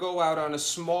going to go out on a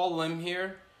small limb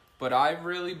here, But I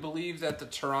really believe that the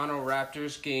Toronto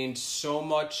Raptors gained so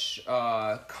much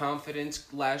confidence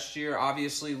last year.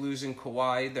 Obviously, losing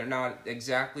Kawhi, they're not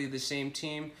exactly the same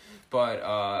team. But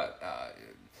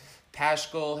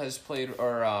Pascal has played,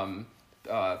 or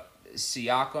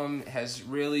Siakam has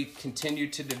really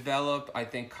continued to develop. I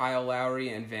think Kyle Lowry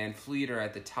and Van Fleet are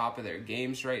at the top of their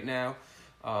games right now.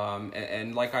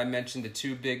 And like I mentioned, the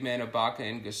two big men, Ibaka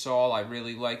and Gasol, I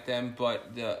really like them, but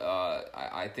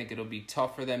I think it'll be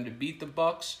tough for them to beat the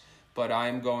Bucks. But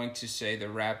I'm going to say the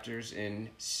Raptors in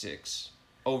 6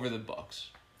 over the Bucks.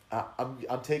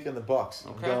 I'm taking the Bucks.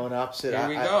 Okay. I'm going opposite. Here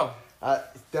we go.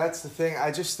 That's the thing.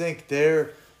 I just think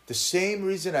they're the same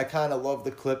reason I kind of love the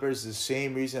Clippers. The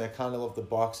same reason I kind of love the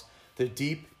Bucks. They're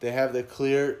deep. They have the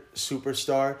clear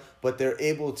superstar, but they're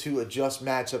able to adjust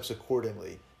matchups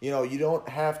accordingly. You know, you don't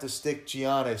have to stick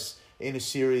Giannis in a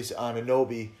series on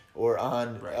Anunoby or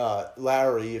on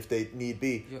Lowry if they need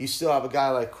be. Yep. You still have a guy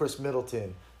like Chris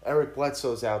Middleton. Eric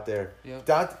Bledsoe's out there.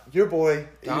 Yep. Your boy,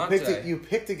 Dante. you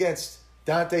picked against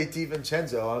Dante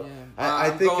DiVincenzo. Yeah.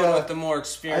 I'm think going with the more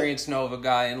experienced Nova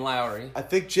guy in Lowry. I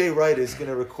think Jay Wright is going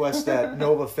to request that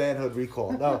Nova fanhood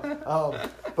recall. No,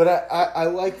 but I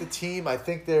like the team. I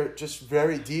think they're just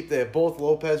very deep. They have both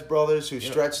Lopez brothers who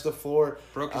stretch the floor.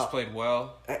 Brooke has played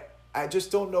well. I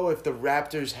just don't know if the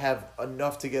Raptors have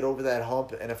enough to get over that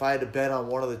hump. And if I had to bet on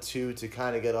one of the two to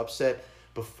kind of get upset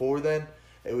before then,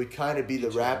 it would kind of be the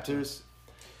Raptors.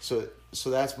 So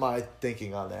that's my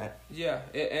thinking on that. Yeah,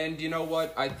 and you know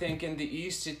what? I think in the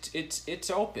East, it's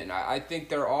open. I think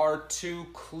there are two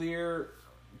clear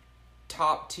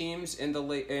top teams in the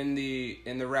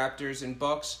Raptors and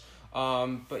Bucks.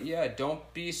 But yeah, don't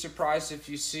be surprised if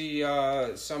you see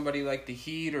somebody like the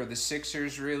Heat or the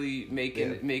Sixers really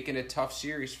making a tough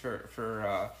series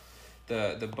for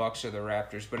the Bucks or the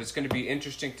Raptors. But it's going to be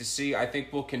interesting to see. I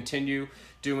think we'll continue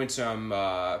doing some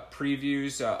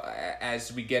previews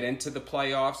as we get into the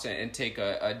playoffs and take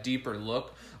a deeper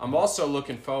look. I'm also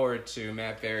looking forward to,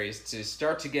 Matt Berry, to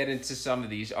start to get into some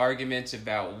of these arguments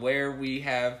about where we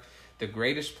have the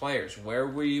greatest players, where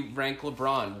we rank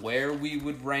LeBron, where we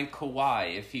would rank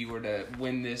Kawhi if he were to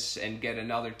win this and get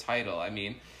another title. I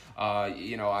mean,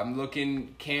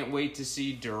 can't wait to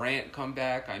see Durant come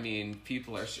back. I mean,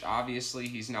 people are obviously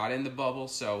he's not in the bubble,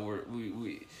 so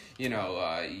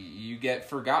you get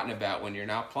forgotten about when you're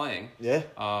not playing. Yeah.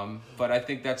 But I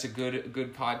think that's a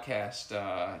good podcast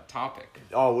topic.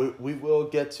 Oh, we will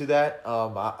get to that.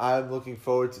 I'm looking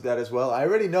forward to that as well. I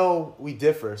already know we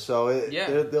differ, so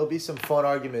there'll be some fun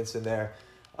arguments in there.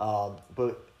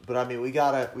 But I mean, we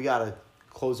gotta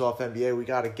close off NBA. We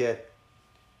gotta get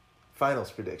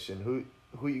finals prediction.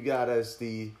 Who you got as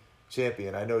the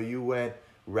champion? I know you went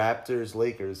Raptors,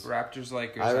 Lakers. I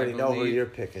already know who you're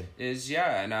picking.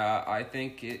 And I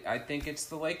think it's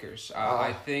the Lakers.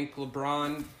 I think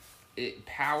LeBron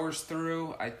powers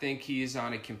through. I think he's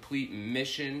on a complete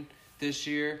mission this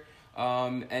year.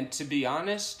 And to be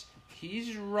honest,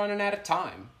 he's running out of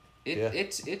time.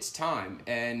 It's time.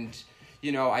 And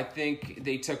I think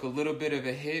they took a little bit of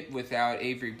a hit without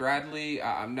Avery Bradley.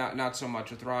 I'm not so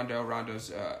much with Rondo. Rondo's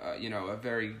a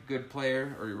very good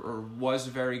player or was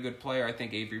a very good player. I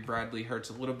think Avery Bradley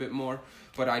hurts a little bit more,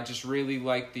 but I just really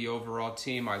like the overall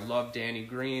team. I love Danny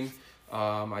Green.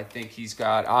 I think he's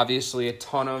got obviously a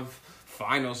ton of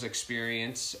finals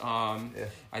experience.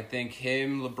 I think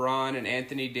him, LeBron, and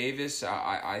Anthony Davis.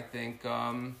 I think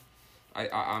I'm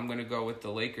gonna go with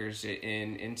the Lakers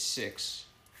in 6.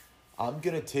 I'm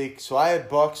going to take... So I had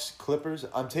Bucks, Clippers.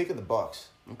 I'm taking the Bucks.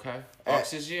 Okay.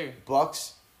 Bucks is you.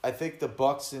 Bucks. I think the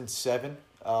Bucks in 7.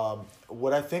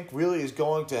 What I think really is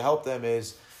going to help them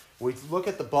is we look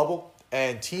at the bubble,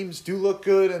 and teams do look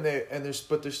good,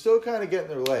 but they're still kind of getting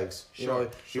their legs.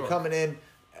 You're coming in.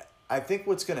 I think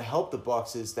what's going to help the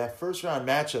Bucks is that first-round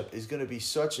matchup is going to be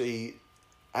such a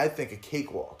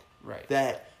cakewalk. Right.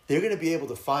 That... They're going to be able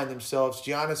to find themselves.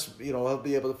 Giannis, he'll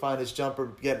be able to find his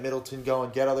jumper, get Middleton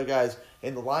going, get other guys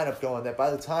in the lineup going, that by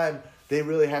the time they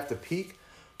really have to peak,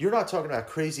 you're not talking about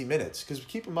crazy minutes. Because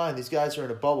keep in mind, these guys are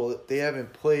in a bubble. They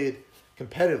haven't played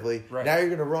competitively. Right. Now you're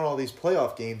going to run all these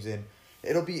playoff games in.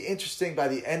 It'll be interesting by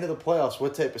the end of the playoffs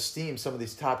what type of steam some of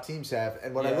these top teams have.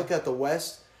 And when I look at the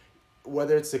West,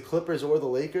 whether it's the Clippers or the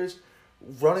Lakers,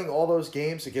 running all those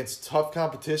games against tough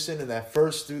competition in that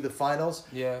first through the finals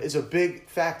is a big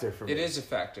factor for me. It is a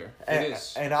factor. And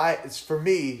it's for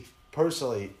me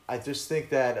personally, I just think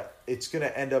that it's going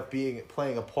to end up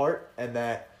playing a part, and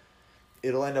that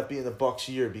it'll end up being the Bucks'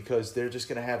 year because they're just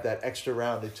going to have that extra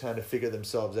round to kind of figure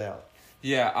themselves out.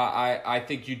 Yeah, I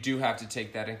think you do have to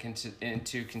take that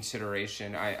into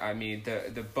consideration. I mean,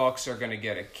 the Bucks are going to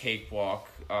get a cakewalk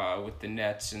with the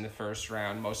Nets in the first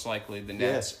round, most likely the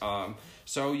Nets. Yeah.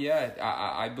 So yeah,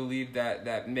 I believe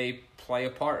that may play a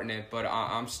part in it, but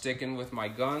I'm sticking with my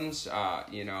guns.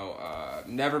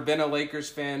 Never been a Lakers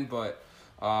fan, but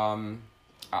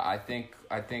I think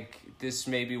this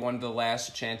may be one of the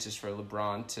last chances for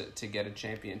LeBron to get a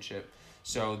championship.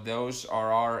 So those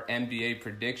are our NBA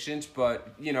predictions,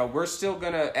 but we're still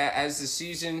gonna, as the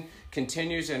season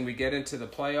continues and we get into the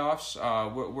playoffs,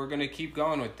 we're gonna keep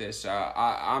going with this.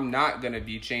 I'm not gonna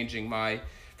be changing my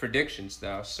predictions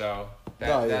though, so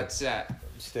that's that.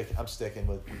 I'm sticking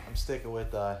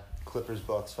with Clippers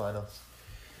Bucks finals.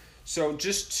 So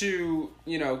just to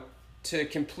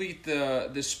complete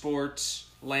the sports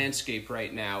landscape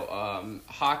right now,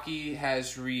 hockey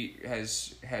has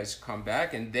come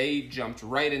back and they jumped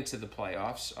right into the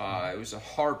playoffs. It was a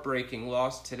heartbreaking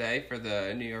loss today for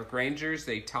the New York Rangers.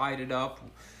 They tied it up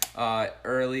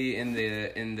early in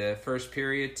the first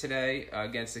period today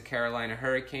against the Carolina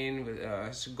Hurricane with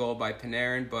a goal by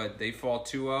Panarin, but they fall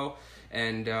 2-0,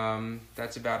 and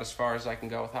that's about as far as I can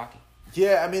go with hockey.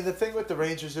 Yeah, I mean, the thing with the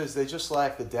Rangers is they just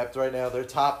lack the depth right now. Their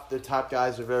top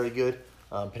guys are very good.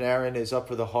 Panarin is up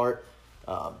for the Hart,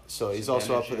 so he's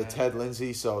also up for the Ted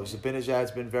Lindsay. So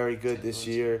Zibanejad's been very good this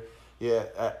year. Yeah,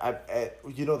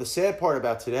 the sad part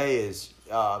about today is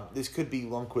this could be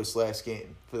Lundqvist's last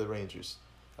game for the Rangers.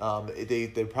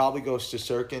 They probably go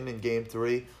Shesterkin in Game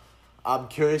 3. I'm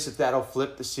curious if that'll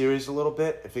flip the series a little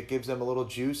bit, if it gives them a little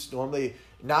juice. Normally,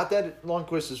 not that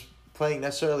Lundqvist is playing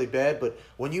necessarily bad, but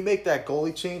when you make that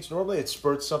goalie change, normally it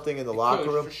spurts something in the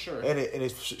locker room, for sure. and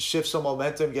it shifts some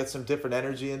momentum, gets some different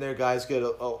energy in there. Guys get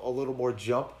a little more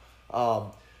jump.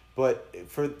 But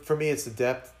for me, it's the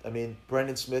depth. I mean,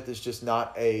 Brendan Smith is just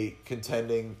not a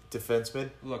contending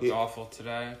defenseman. Looked awful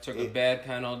today. Took a bad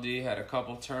penalty, had a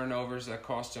couple turnovers that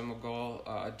cost him a goal.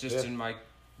 In my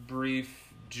brief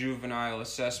juvenile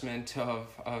assessment of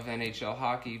NHL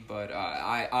hockey, but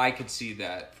I could see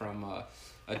that from a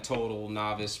total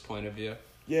novice point of view.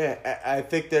 Yeah, I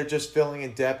think they're just filling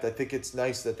in depth. I think it's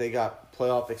nice that they got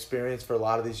playoff experience for a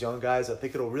lot of these young guys. I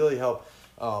think it'll really help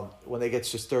when they get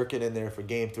Shesterkin in there for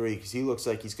Game 3, because he looks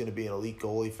like he's going to be an elite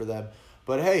goalie for them.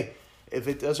 But hey, if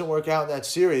it doesn't work out in that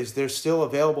series, they're still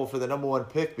available for the number 1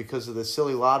 pick because of the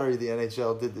silly lottery the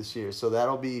NHL did this year. So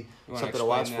that'll be something to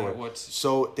watch for.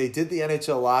 So they did the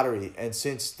NHL lottery, and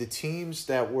since the teams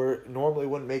that normally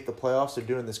wouldn't make the playoffs are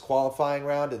doing this qualifying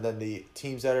round, and then the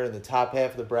teams that are in the top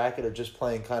half of the bracket are just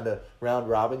playing kind of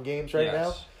round-robin games right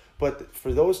now. But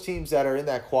for those teams that are in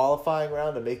that qualifying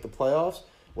round to make the playoffs,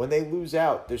 when they lose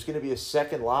out, there's going to be a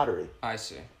second lottery. I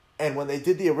see. And when they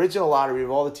did the original lottery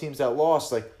of all the teams that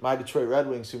lost, like my Detroit Red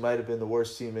Wings, who might have been the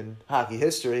worst team in hockey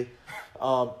history,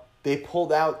 they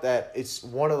pulled out that it's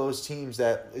one of those teams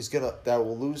that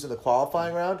will lose in the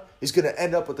qualifying round is going to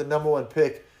end up with the number 1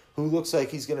 pick, who looks like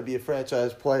he's going to be a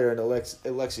franchise player in Alexis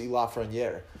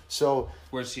Lafreniere. So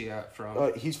where's he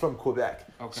from? He's from Quebec.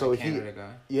 Okay, so Canada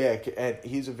guy. Yeah, and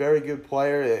he's a very good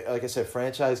player. Like I said,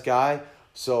 franchise guy.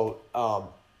 So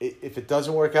if it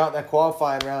doesn't work out in that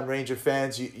qualifying round, Ranger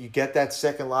fans, you get that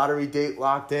second lottery date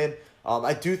locked in.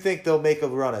 I do think they'll make a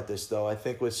run at this, though. I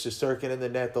think with Shesterkin in the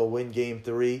net, they'll win Game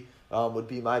 3, would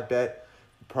be my bet.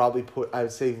 Probably I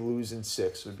would say lose in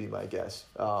 6 would be my guess.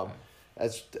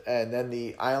 And then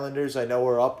the Islanders, I know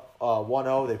we're up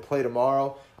 1-0. They play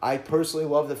tomorrow. I personally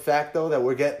love the fact, though, that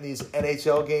we're getting these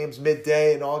NHL games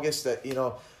midday in August that,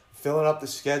 filling up the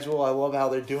schedule. I love how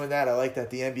they're doing that. I like that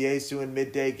the NBA is doing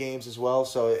midday games as well.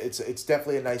 So it's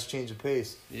definitely a nice change of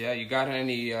pace. Yeah, you got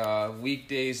any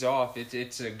weekdays off?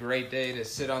 It's a great day to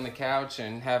sit on the couch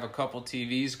and have a couple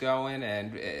TVs going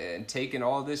and taking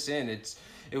all this in.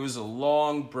 It was a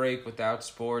long break without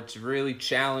sports, really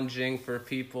challenging for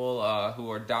people who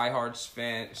are diehard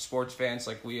sports fans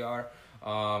like we are.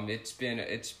 It's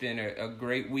been a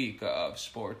great week of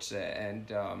sports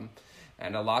and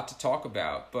a lot to talk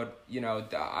about. But,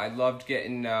 I loved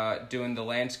doing the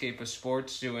landscape of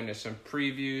sports, doing some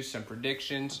previews, some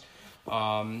predictions.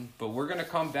 But we're going to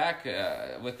come back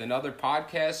with another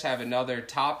podcast, have another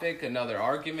topic, another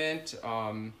argument.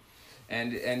 And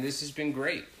this has been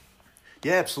great.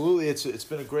 Yeah, absolutely. It's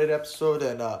been a great episode,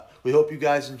 and we hope you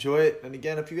guys enjoy it. And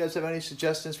again, if you guys have any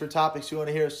suggestions for topics you want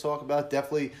to hear us talk about,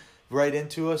 definitely write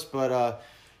into us. But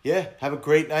yeah, have a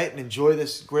great night and enjoy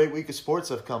this great week of sports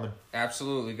upcoming.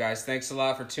 Absolutely, guys. Thanks a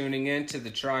lot for tuning in to the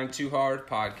Trying Too Hard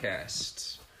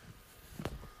podcast.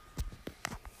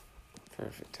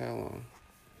 Perfect. How long?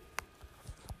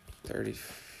 30,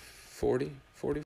 40?